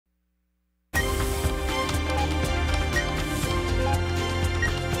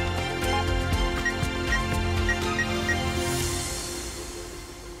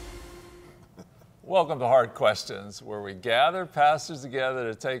Welcome to Hard Questions, where we gather pastors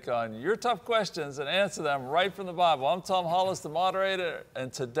together to take on your tough questions and answer them right from the Bible. I'm Tom Hollis, the moderator,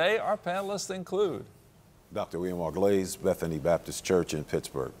 and today our panelists include Dr. William R. Glaze, Bethany Baptist Church in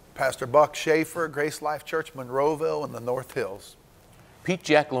Pittsburgh. Pastor Buck Schaefer, Grace Life Church, Monroeville in the North Hills. Pete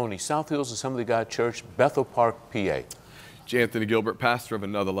Giacalone, South Hills Assembly of God Church, Bethel Park, PA. J. Anthony Gilbert, pastor of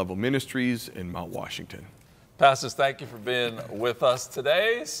Another Level Ministries in Mount Washington. Pastors. Thank you for being with us.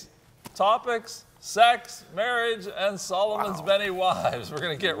 Today's topics: sex, marriage, and Solomon's many wives. We're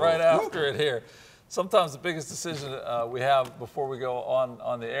going to get right after it here. Sometimes the biggest decision we have before we go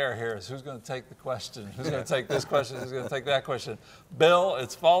on the air here is who's going to take the question, who's going to take this question, who's going to take that question. Bill,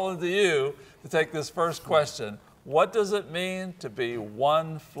 it's fallen to you to take this first question. What does it mean to be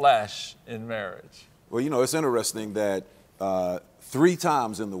one flesh in marriage? Well, you know, it's interesting that 3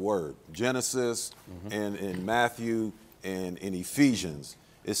 times in the Word, Genesis and in Matthew and in Ephesians,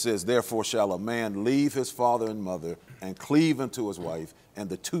 it says, therefore shall a man leave his father and mother and cleave unto his wife, and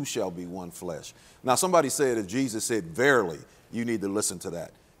the two shall be one flesh. Now, somebody said if Jesus said verily, you need to listen to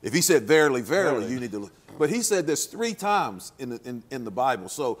that. If he said verily, verily, you need to. But he said this 3 times in the Bible.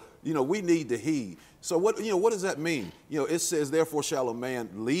 So, you know, we need to heed. So what does that mean? You know, it says, therefore shall a man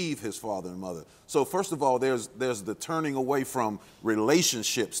leave his father and mother. So first of all, there's the turning away from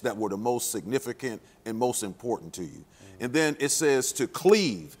relationships that were the most significant and most important to you. And then it says to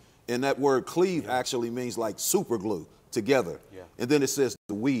cleave. And that word cleave actually means like super glue together. And then it says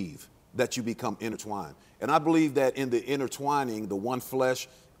to weave, that you become intertwined. And I believe that in the intertwining, the one flesh,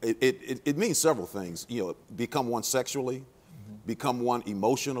 it means several things. You know, become one sexually, become one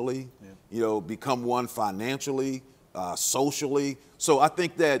emotionally, you know, become one financially, socially. So I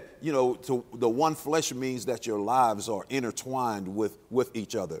think that, you know, the one flesh means that your lives are intertwined with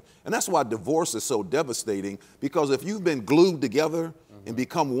each other. And that's why divorce is so devastating, because if you've been glued together and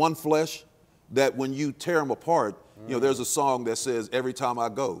become one flesh, that when you tear them apart, you know, there's a song that says, every time I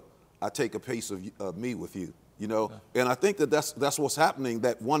go, I take a piece of me with you, you know. And I think that that's what's happening,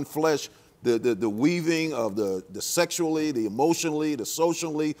 that one flesh, the weaving of the sexually, the emotionally, the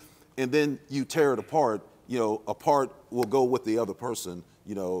socially, and then you tear it apart, you know, a part will go with the other person,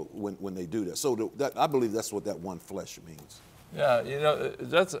 you know, when they do that. So I believe that's what that one flesh means. Yeah, you know,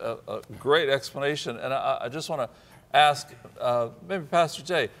 that's a great explanation. And I just want to ask, maybe Pastor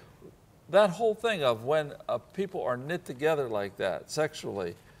Jay, that whole thing of when people are knit together like that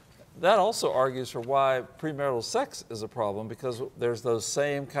sexually, that also argues for why premarital sex is a problem, because there's those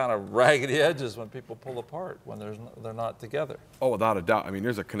same kind of raggedy edges when people pull apart, when they're not together. Oh, without a doubt. I mean,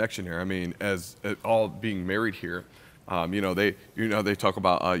 there's a connection here. I mean, as all being married here, you know, they talk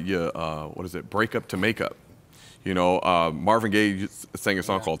about what is it, breakup to makeup. You know, Marvin Gaye sang a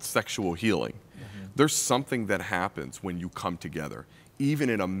song called Sexual Healing. There's something that happens when you come together, even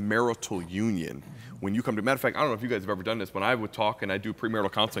in a marital union. When you come to, matter of fact, I don't know if you guys have ever done this, when I would talk and I do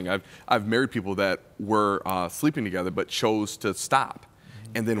premarital counseling, I've married people that were sleeping together but chose to stop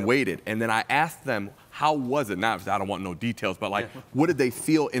and then waited. And then I asked them, how was it? Now, I don't want no details, but like, what did they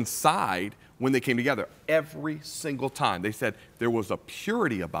feel inside when they came together? Every single time they said there was a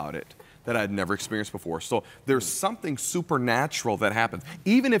purity about it that I'd never experienced before. So there's something supernatural that happens.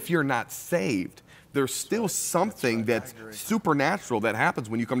 Even if you're not saved, there's still something that's supernatural that happens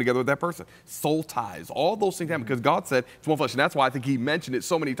when you come together with that person. Soul ties, all those things happen because God said it's one flesh. And that's why I think he mentioned it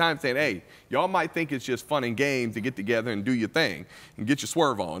so many times, saying, hey, y'all might think it's just fun and games to get together and do your thing and get your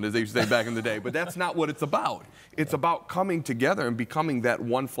swerve on, as they used to say back in the day. But that's not what it's about. It's about coming together and becoming that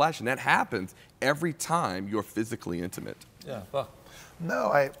one flesh. And that happens every time you're physically intimate. Yeah, well.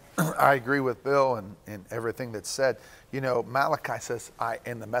 No, I agree with Bill and everything that's said. You know, Malachi says,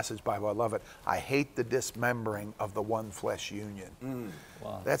 in the Message Bible, I love it, I hate the dismembering of the one flesh union.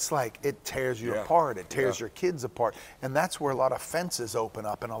 Wow. That's like, it tears you apart. It tears your kids apart. And that's where a lot of fences open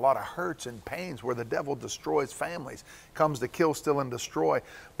up and a lot of hurts and pains, where the devil destroys families, comes to kill, steal, and destroy.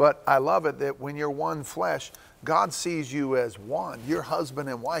 But I love it that when you're one flesh, God sees you as one. You're husband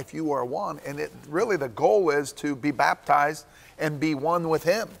and wife, you are one. And it really, the goal is to be baptized and be one with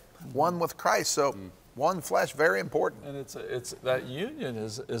him, one with Christ. So one flesh, very important. And it's that union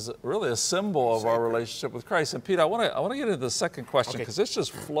is really a symbol of our relationship with Christ. And Pete, I want to get into the second question, because this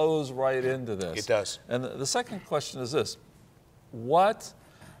just flows right into this. It does. And the second question is this: what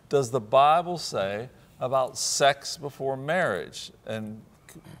does the Bible say about sex before marriage? And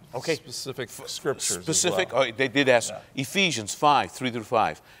specific scriptures. Specific. As well. Oh, they did ask. Ephesians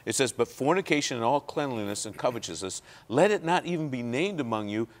 5:3-5. It says, "But fornication and all cleanliness and covetousness, let it not even be named among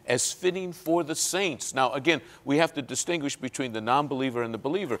you as fitting for the saints." Now, again, we have to distinguish between the non-believer and the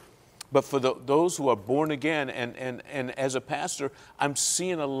believer. But for those who are born again, and as a pastor, I'm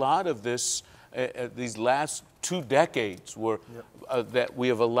seeing a lot of this these last 2 decades where that we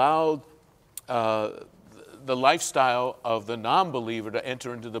have allowed the lifestyle of the non-believer to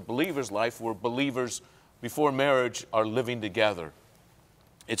enter into the believer's life, where believers before marriage are living together.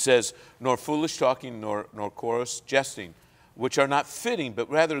 It says, nor foolish talking, nor coarse jesting, which are not fitting, but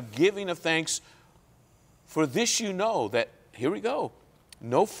rather giving of thanks. For this you know, that, here we go,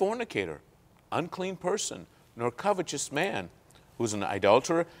 no fornicator, unclean person, nor covetous man, who's an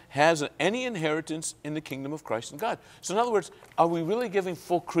idolater, has any inheritance in the kingdom of Christ and God. So in other words, are we really giving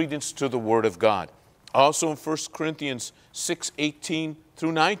full credence to the Word of God? Also in 1 Corinthians 6:18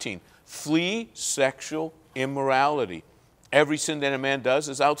 through 19, flee sexual immorality. Every sin that a man does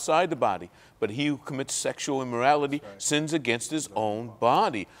is outside the body, but he who commits sexual immorality sins against his own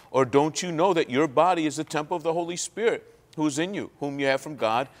body. Or don't you know that your body is the temple of the Holy Spirit who is in you, whom you have from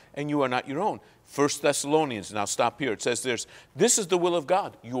God, and you are not your own? 1 Thessalonians, and I'll stop here, it says this is the will of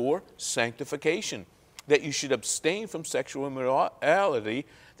God, your sanctification, that you should abstain from sexual immorality,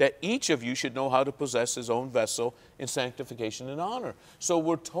 that each of you should know how to possess his own vessel in sanctification and honor. So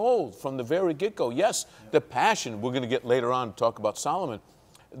we're told from the very get-go, yes, the passion, we're going to get later on to talk about Solomon,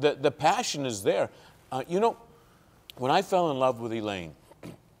 the passion is there. You know, when I fell in love with Elaine,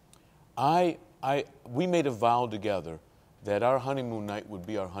 we made a vow together that our honeymoon night would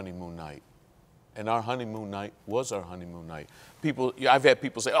be our honeymoon night. And our honeymoon night was our honeymoon night. I've had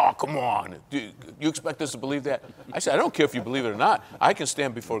people say, oh, come on, do you expect us to believe that? I said, I don't care if you believe it or not. I can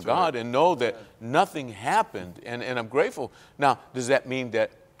stand before God and know that nothing happened, and I'm grateful. Now, does that mean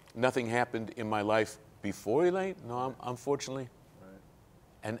that nothing happened in my life before Elaine? No, unfortunately.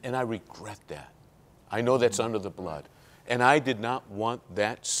 Right. And I regret that. I know that's under the blood. And I did not want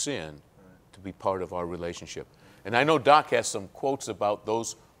that sin to be part of our relationship. And I know Doc has some quotes about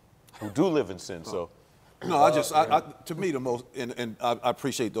those who do live in sin. So, no, to me the most, and I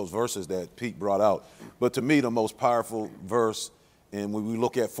appreciate those verses that Pete brought out, but to me the most powerful verse, and when we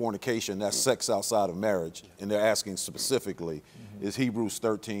look at fornication, that's sex outside of marriage, and they're asking specifically, is Hebrews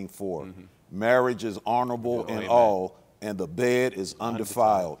 13:4. Marriage is honorable in all, and the bed is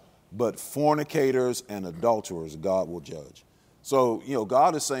undefiled, but fornicators and adulterers God will judge. So, you know,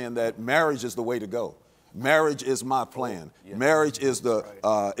 God is saying that marriage is the way to go. Marriage is my plan. Marriage is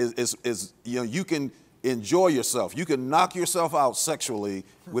you know, you can enjoy yourself. You can knock yourself out sexually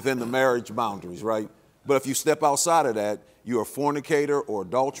within the marriage boundaries, right? But if you step outside of that, you're a fornicator or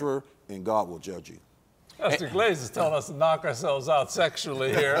adulterer, and God will judge you. Pastor Glaze is telling us to knock ourselves out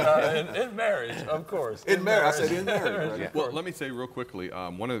sexually here in marriage, of course. In marriage, I said in marriage. Right? Well, let me say real quickly,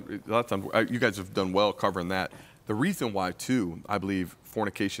 you guys have done well covering that. The reason why, too, I believe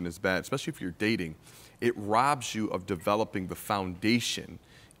fornication is bad, especially if you're dating, it robs you of developing the foundation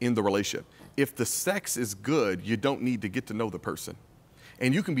in the relationship. If the sex is good, you don't need to get to know the person.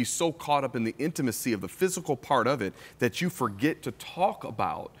 And you can be so caught up in the intimacy of the physical part of it that you forget to talk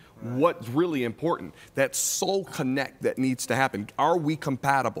about what's really important. That soul connect that needs to happen. Are we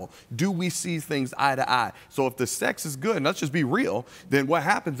compatible? Do we see things eye to eye? So if the sex is good, and let's just be real, then what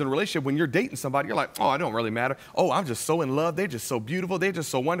happens in a relationship when you're dating somebody, you're like, oh, it don't really matter. Oh, I'm just so in love. They're just so beautiful. They're just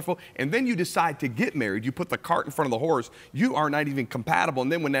so wonderful. And then you decide to get married. You put the cart in front of the horse. You are not even compatible.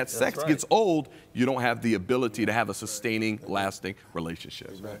 And then when that sex gets old, you don't have the ability to have a sustaining, lasting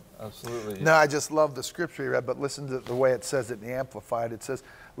relationship. Right. Absolutely. No, I just love the scripture you read, but listen to the way it says it in the Amplified. It says,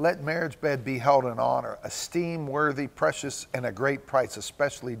 let marriage bed be held in honor, esteem worthy, precious, and a great price,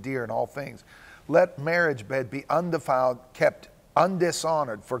 especially dear in all things. Let marriage bed be undefiled, kept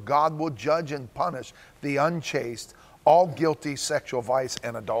undishonored, for God will judge and punish the unchaste, all guilty sexual vice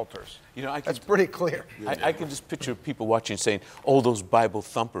and adulterers. You know, that's pretty clear. I can just picture people watching saying, oh, those Bible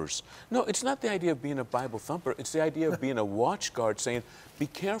thumpers. No, it's not the idea of being a Bible thumper. It's the idea of being a watch guard saying, be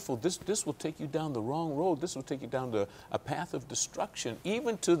careful, this will take you down the wrong road. This will take you down a path of destruction,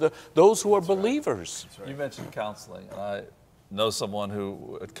 even to those who are believers. Right. You mentioned counseling. I know someone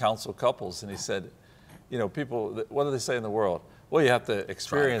who would counsel couples, and he said, you know, people, what do they say in the world? Well, you have to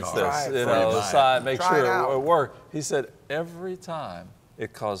experience this, you know, decide, make sure it works. He said every time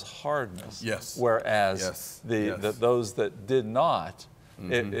it caused hardness. Yes. Whereas those that did not,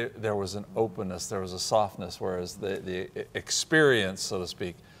 there was an openness, there was a softness, whereas the experience, so to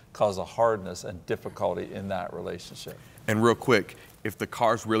speak, caused a hardness and difficulty in that relationship. And real quick, if the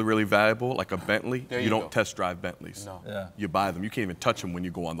car's really, really valuable, like a Bentley, you don't test drive Bentleys. No. Yeah. You buy them. You can't even touch them when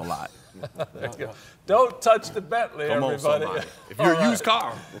you go on the lot. Don't touch the Bentley, Come everybody. on, somebody. If you're a used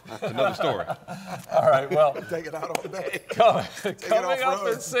car, it's another story. All right, well, Take it out all day. coming up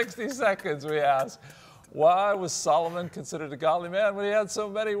in 60 seconds, we ask, why was Solomon considered a godly man when he had so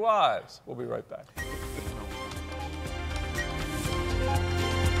many wives? We'll be right back.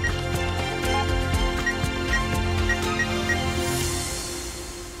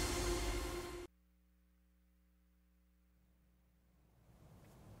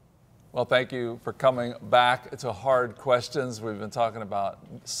 Well, thank you for coming back to Hard Questions. We've been talking about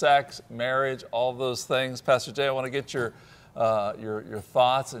sex, marriage, all those things. Pastor Jay, I want to get your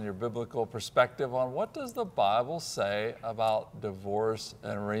thoughts and your biblical perspective on what does the Bible say about divorce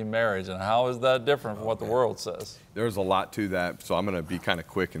and remarriage, and how is that different from what the world says? There's a lot to that, so I'm going to be kind of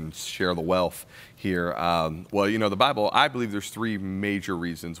quick and share the wealth here. Well, you know, the Bible, I believe there's three major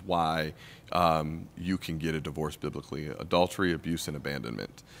reasons why you can get a divorce biblically: adultery, abuse, and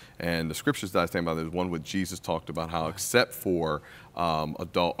abandonment. And the scriptures that I stand by, there's one with Jesus talked about how, except for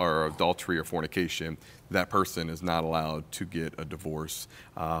adultery or fornication, that person is not allowed to get a divorce.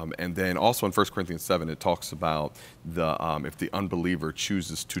 And then also in 1 Corinthians 7, it talks about if the unbeliever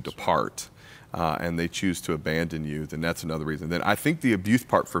chooses to depart and they choose to abandon you, then that's another reason. Then I think the abuse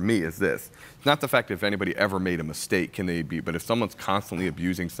part for me is this. It's not the fact that if anybody ever made a mistake, can they be, but if someone's constantly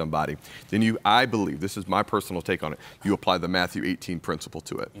abusing somebody, then I believe, this is my personal take on it, you apply the Matthew 18 principle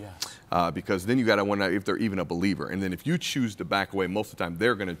to it. Yes. Because then you got to wonder if they're even a believer. And then if you choose to back away, most of the time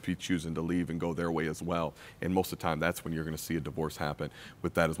they're going to be choosing to leave and go their way as well. And most of the time that's when you're going to see a divorce happen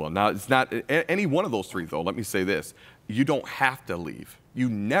with that as well. Now, it's not any one of those three, though. Let me say this. You don't have to leave. You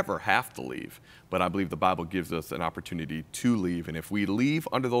never have to leave. But I believe the Bible gives us an opportunity to leave. And if we leave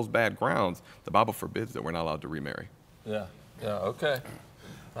under those bad grounds, the Bible forbids that we're not allowed to remarry. Yeah, okay.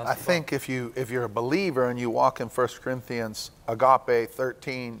 I think if you're a believer and you walk in 1 Corinthians, agape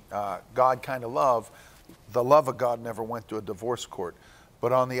 13, God kind of love, the love of God never went to a divorce court.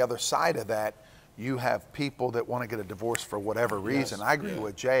 But on the other side of that, you have people that want to get a divorce for whatever reason. Yes. I agree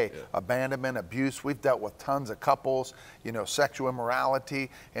with Jay. Yeah. Abandonment, abuse. We've dealt with tons of couples, you know, sexual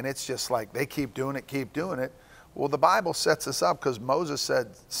immorality, and it's just like they keep doing it, keep doing it. Well, the Bible sets us up because Moses said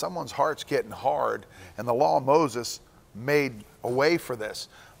someone's heart's getting hard, and the law of Moses made a way for this.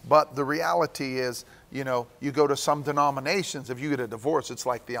 But the reality is, you know, you go to some denominations, if you get a divorce, it's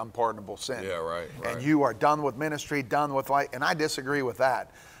like the unpardonable sin. Yeah, right. And you are done with ministry, done with life, and I disagree with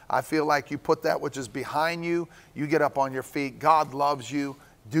that. I feel like you put that which is behind you, you get up on your feet, God loves you,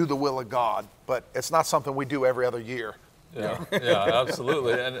 do the will of God. But it's not something we do every other year. Yeah, yeah,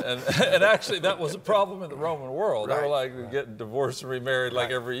 absolutely. And actually that was a problem in the Roman world. Right. They were like getting divorced and remarried like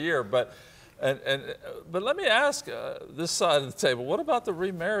every year. But let me ask this side of the table, what about the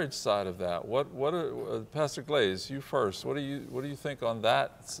remarriage side of that? Pastor Glaze, you first. What do you think on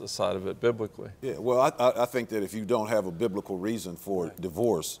that side of it biblically? Yeah, well, I think that if you don't have a biblical reason for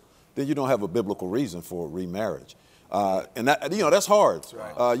divorce, then you don't have a biblical reason for remarriage. And that, you know, that's hard. That's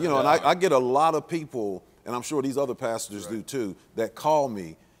right. You know, and I get a lot of people, and I'm sure these other pastors do too, that call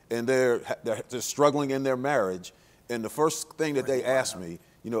me and they're struggling in their marriage, and the first thing that they ask me,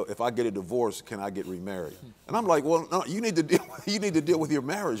 you know, if I get a divorce, can I get remarried? And I'm like, well, no, you need to deal with your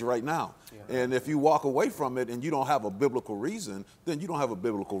marriage right now. Yeah. And if you walk away from it and you don't have a biblical reason, then you don't have a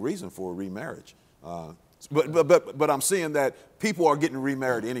biblical reason for a remarriage. But I'm seeing that people are getting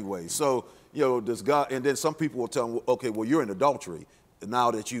remarried anyway. So, you know, does God? And then some people will tell them, okay, well, you're in adultery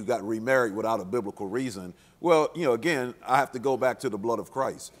now that you got remarried without a biblical reason. Well, you know, again, I have to go back to the blood of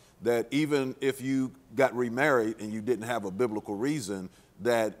Christ. That even if you got remarried and you didn't have a biblical reason,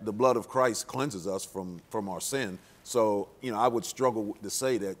 that the blood of Christ cleanses us from our sin. So, you know, I would struggle to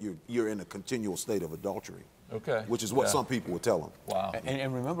say that you're in a continual state of adultery. Okay. Which is what some people would tell them. Wow.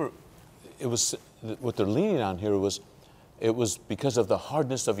 And remember, it was what they're leaning on here was, it was because of the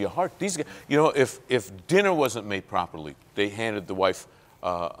hardness of your heart. These guys, you know, if dinner wasn't made properly, they handed the wife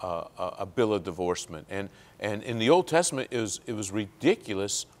a bill of divorcement. And in the Old Testament, it was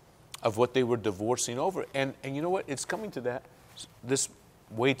ridiculous of what they were divorcing over. And you know what? It's coming to this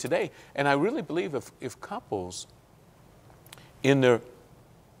way today. And I really believe if couples in their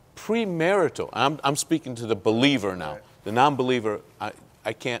premarital, I'm speaking to the believer now, the non-believer,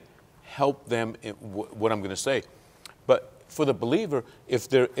 I can't help them in what I'm going to say. But for the believer, if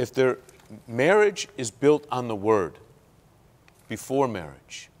their marriage is built on the Word before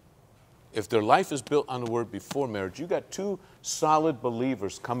marriage, if their life is built on the Word before marriage, you got two solid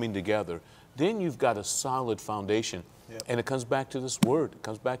believers coming together, then you've got a solid foundation. Yep. And it comes back to this Word. It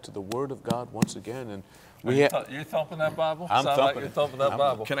comes back to the Word of God once again. And you're thumping that Bible? I'm thumping. Like you're thumping that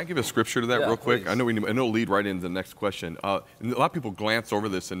Bible. Can I give a scripture to that real quick? Please. I know it'll lead right into the next question. And a lot of people glance over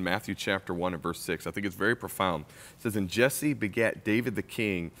this in Matthew chapter 1 and verse 6. I think it's very profound. It says, and Jesse begat David the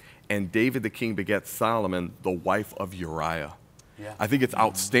king, and David the king begat Solomon, the wife of Uriah. Yeah. I think it's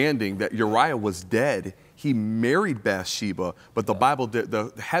outstanding that Uriah was dead. he married Bathsheba, but the Bible,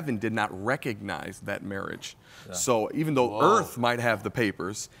 the heaven did not recognize that marriage. Yeah. So even though earth might have the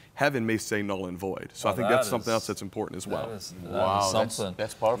papers, heaven may say null and void. So I think that's something else that's important as well.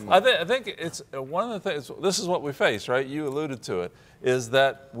 That's powerful. I think it's one of the things, this is what we face, right? You alluded to it, is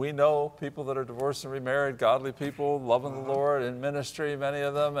that we know people that are divorced and remarried, godly people, loving the Lord in ministry, many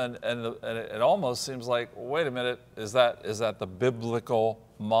of them, and it almost seems like, wait a minute, is that the biblical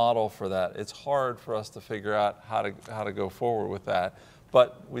model for that? It's hard for us to figure out how to go forward with that,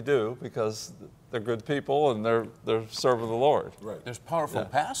 but we do, because they're good people and they're serving the Lord. Right. There's powerful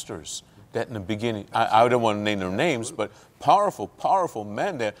pastors that in the beginning, I don't want to name their names, but powerful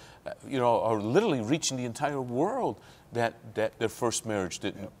men that are literally reaching the entire world that their first marriage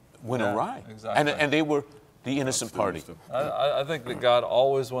didn't went awry. Exactly. And they were the innocent party. I think that God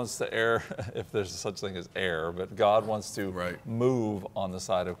always wants to err, if there's such thing as error, but God wants to move on the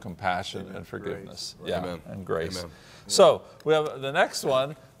side of compassion and forgiveness. And grace. Amen. So we have the next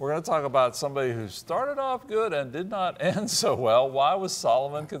one. We're going to talk about somebody who started off good and did not end so well. Why was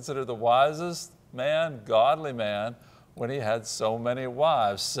Solomon considered the wisest man, godly man, when he had so many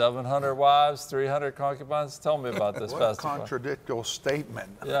wives? 700 wives, 300 concubines. Tell me about this, What a Pastor. contradictory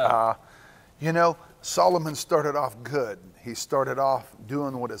statement. Yeah. Solomon started off good. He started off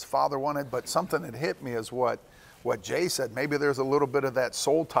doing what his father wanted, but something that hit me is what Jay said. Maybe there's a little bit of that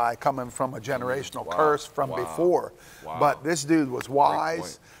soul tie coming from a generational curse from before. But this dude was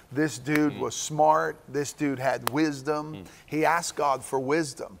wise. This dude was smart. This dude had wisdom. He asked God for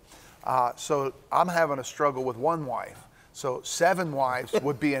wisdom. So I'm having a struggle with one wife. So 7 wives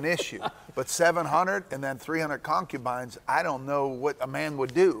would be an issue. But 700 and then 300 concubines, I don't know what a man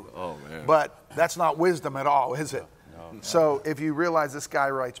would do. Oh, man. But that's not wisdom at all, is it? So if you realize this guy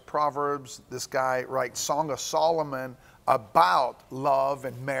writes Proverbs, this guy writes Song of Solomon about love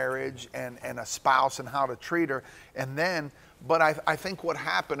and marriage and a spouse and how to treat her. But I think what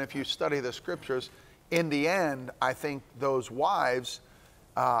happened, if you study the scriptures, in the end, I think those wives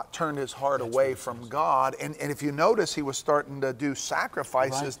turned his heart away from God. And if you notice, he was starting to do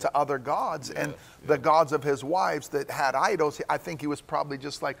sacrifices to other gods. And the gods of his wives that had idols, I think he was probably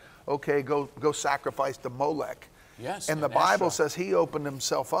just like, okay, go sacrifice to Molech. Yes, and the Bible says he opened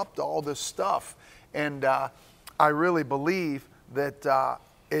himself up to all this stuff. And I really believe that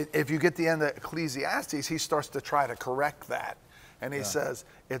if you get the end of Ecclesiastes, he starts to try to correct that. And he says,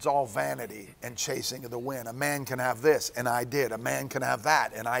 it's all vanity and chasing of the wind. A man can have this, and I did. A man can have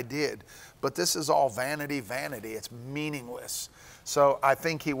that, and I did. But this is all vanity, vanity. It's meaningless. So I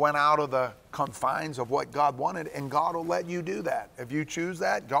think he went out of the confines of what God wanted, and God will let you do that. If you choose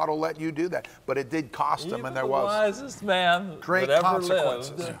that, God will let you do that. But it did cost him, and there was wisest man great that ever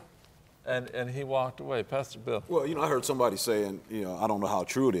consequences. lived. And he walked away. Pastor Bill. Well, I heard somebody saying, I don't know how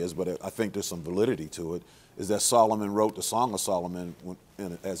true it is, but I think there's some validity to it, is that Solomon wrote the Song of Solomon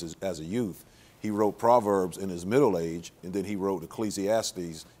as a youth. He wrote Proverbs in his middle age, and then he wrote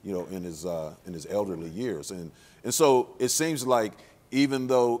Ecclesiastes, in his elderly years. And so it seems like even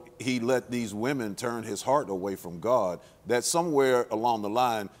though he let these women turn his heart away from God, that somewhere along the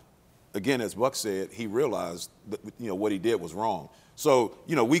line, again, as Buck said, he realized that, what he did was wrong. So,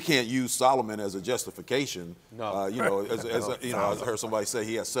 we can't use Solomon as a justification. No. I heard somebody say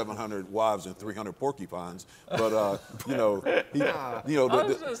he has 700 wives and 300 porcupines. But, I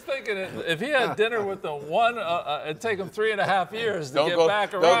was just thinking, if he had dinner with the one, it'd take him 3.5 years to get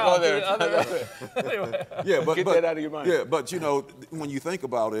back around. Don't go there. Anyway. Yeah, but get that out of your mind. Yeah, but, when you think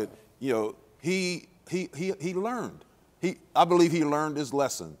about it, he learned. I believe he learned his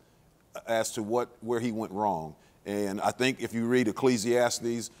lesson as to where he went wrong. And I think if you read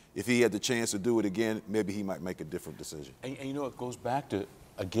Ecclesiastes, if he had the chance to do it again, maybe he might make a different decision. And it goes back to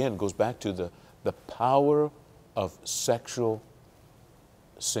the power of sexual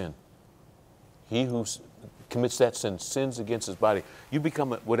sin. He who commits that sin sins against his body. You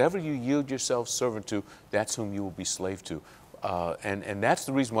become whatever you yield yourself servant to, that's whom you will be slave to. And that's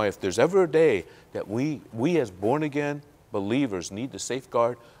the reason why, if there's ever a day that we as born again believers need to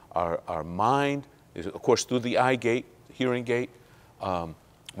safeguard our mind, of course, through the eye gate, hearing gate,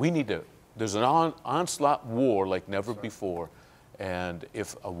 there's an onslaught war like never before. And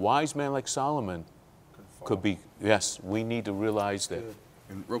if a wise man like Solomon could be, we need to realize that.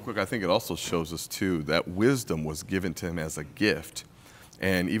 And real quick, I think it also shows us, too, that wisdom was given to him as a gift.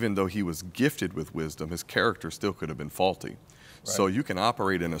 And even though he was gifted with wisdom, his character still could have been faulty. So you can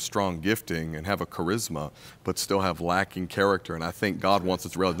operate in a strong gifting and have a charisma, but still have lacking character. And I think God wants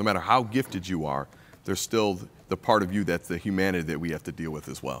us to realize no matter how gifted you are, there's still the part of you that's the humanity that we have to deal with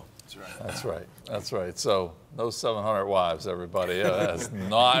as well. That's right. That's right. So no 700 wives, everybody. That's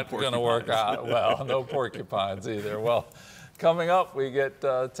not going to work out well. No porcupines either. Well, coming up, we get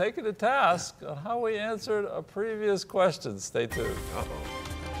taken to task on how we answered a previous question. Stay tuned.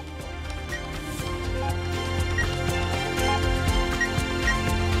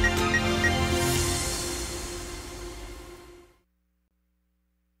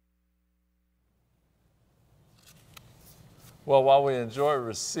 Well, while we enjoy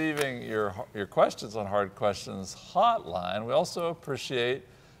receiving your questions on Hard Questions Hotline, we also appreciate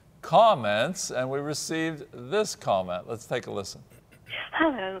comments, and we received this comment. Let's take a listen.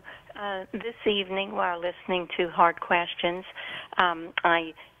 Hello. This evening, while listening to Hard Questions,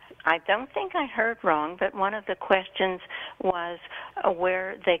 I don't think I heard wrong, but one of the questions was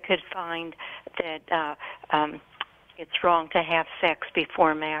where they could find that it's wrong to have sex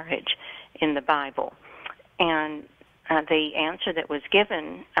before marriage in the Bible. And the answer that was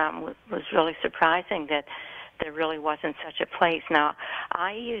given was really surprising, that there really wasn't such a place. Now,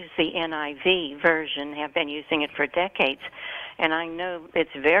 I use the NIV version, have been using it for decades, and I know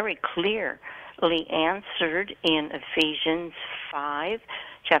it's very clearly answered in Ephesians 5,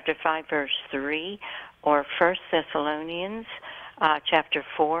 chapter 5, verse 3, or 1 Thessalonians chapter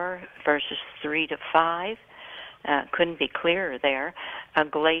 4, verses 3 to 5. Couldn't be clearer there.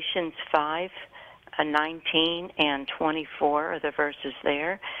 Galatians 5, 19 and 24 are the verses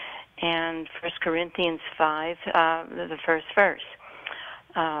there, and 1 Corinthians 5, the first verse.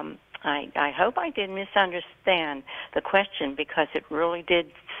 I hope I didn't misunderstand the question, because it really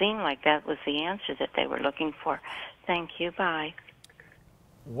did seem like that was the answer that they were looking for. Thank you. Bye.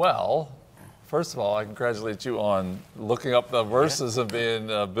 Well, first of all, I congratulate you on looking up the verses and being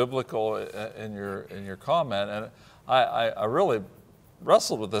biblical in your comment, and I really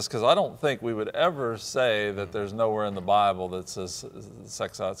wrestled with this, because I don't think we would ever say that there's nowhere in the Bible that says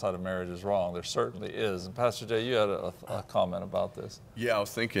sex outside of marriage is wrong. There certainly is. And Pastor Jay, you had a comment about this. Yeah, I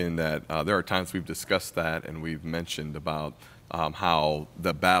was thinking that there are times we've discussed that, and we've mentioned about how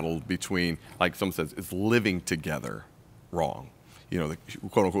the battle between, like someone says, is living together wrong. You know, the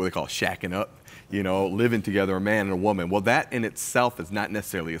quote unquote, they call it shacking up. You know, living together, a man and a woman. Well, that in itself is not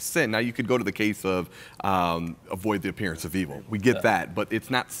necessarily a sin. Now, you could go to the case of avoid the appearance of evil. We get that, but it's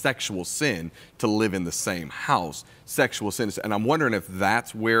not sexual sin to live in the same house. Sexual sin is, and I'm wondering if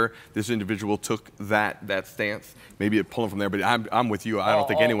that's where this individual took that stance. Maybe it pulling from there, but I'm with you. I don't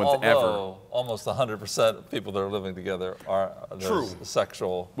think anyone's ever. Almost 100% of people that are living together there's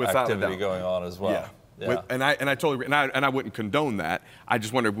sexual Without activity going on as well. Yeah. Yeah. And I totally agree, and I wouldn't condone that. I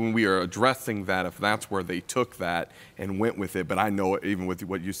just wonder when we are addressing that, if that's where they took that and went with it. But I know, even with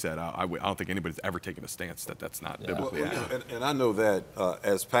what you said, I don't think anybody's ever taken a stance that that's not biblically accurate. And I know that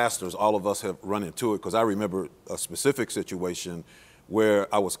as pastors, all of us have run into it, because I remember a specific situation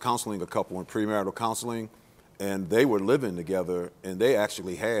where I was counseling a couple in premarital counseling, and they were living together, and they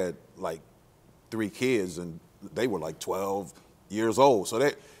actually had like 3 kids, and they were like 12 years old.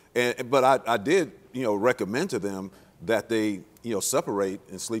 So but I did, recommend to them that they, separate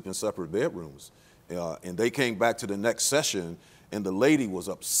and sleep in separate bedrooms. And they came back to the next session, and the lady was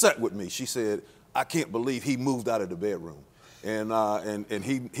upset with me. She said, "I can't believe he moved out of the bedroom." And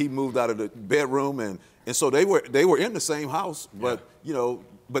he moved out of the bedroom, and so they were in the same house, but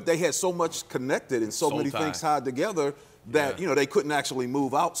but they had so much connected and so many things tied together that they couldn't actually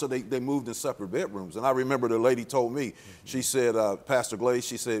move out, so they moved in separate bedrooms. And I remember the lady told me, she said, Pastor Glaze,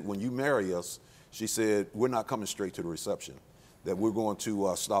 she said, when you marry us, she said, we're not coming straight to the reception, that we're going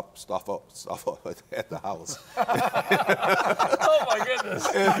to stop up at the house. Oh my goodness!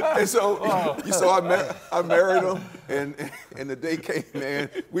 And so I married them, and the day came, man.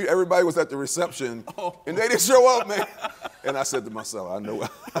 Everybody was at the reception, and they didn't show up, man. And I said to myself, I know,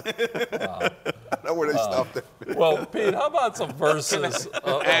 I know where they stopped at. Well, Pete, how about some verses?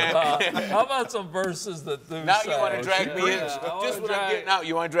 How about some verses that do now say? You want to drag me in? Just when I'm getting out,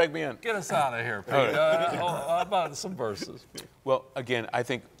 you want to drag me in? Get us out of here, Pete. How about some verses? Well, again, I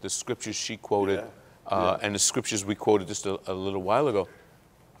think the scriptures she quoted and the scriptures we quoted just a little while ago,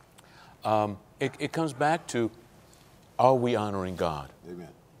 it comes back to, are we honoring God? Amen.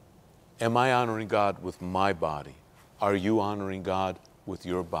 Am I honoring God with my body? Are you honoring God with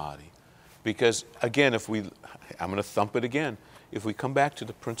your body? Because, again, I'm going to thump it again, if we come back to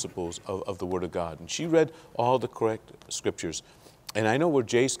the principles of the Word of God, and she read all the correct scriptures, and I know where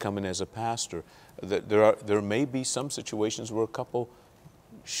Jay's coming as a pastor, that there may be some situations where a couple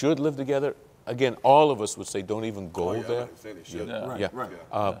should live together. Again, all of us would say don't even go there.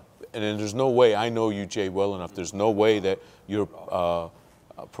 And then there's no way, I know you, Jay, well enough, there's no way that you're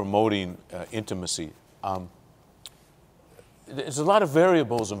promoting intimacy. there's a lot of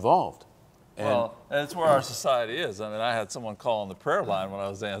variables involved. Well, and it's where our society is. I mean, I had someone call on the prayer line when I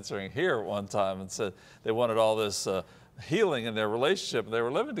was answering here at one time and said they wanted all this healing in their relationship, and they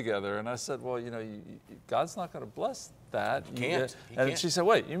were living together. And I said, well, you know, God's not going to bless that. He can't. And she said,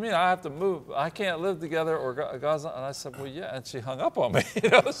 wait, you mean I have to move? I can't live together, or God's not? And I said, well, yeah. And she hung up on me. You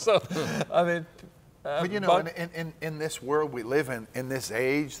know, so I mean. But you know, in this world we live in this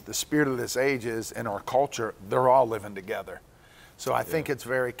age, the spirit of this age is in our culture, they're all living together. So I think it's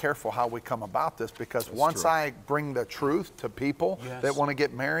very careful how we come about this, because once I bring the truth to people that want to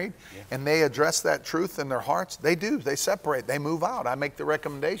get married and they address that truth in their hearts, they separate, they move out. I make the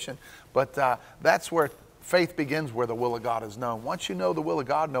recommendation. But that's where faith begins, where the will of God is known. Once you know the will of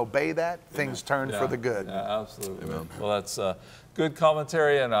God and obey that, things turn for the good. Yeah, absolutely. Amen. Well, that's good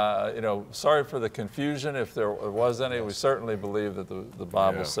commentary, and you know, sorry for the confusion if there was any. We certainly believe that the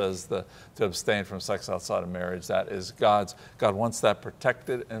Bible says to abstain from sex outside of marriage. That is God wants that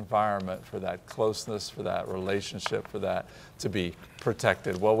protected environment for that closeness, for that relationship, for that to be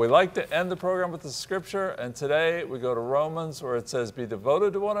protected. Well, we like to end the program with the scripture, and today we go to Romans, where it says, "Be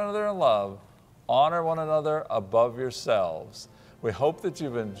devoted to one another in love, honor one another above yourselves." We hope that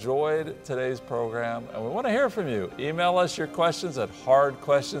you've enjoyed today's program, and we want to hear from you. Email us your questions at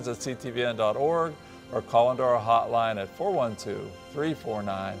hardquestions@ctvn.org or call into our hotline at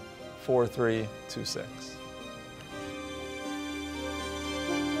 412-349-4326.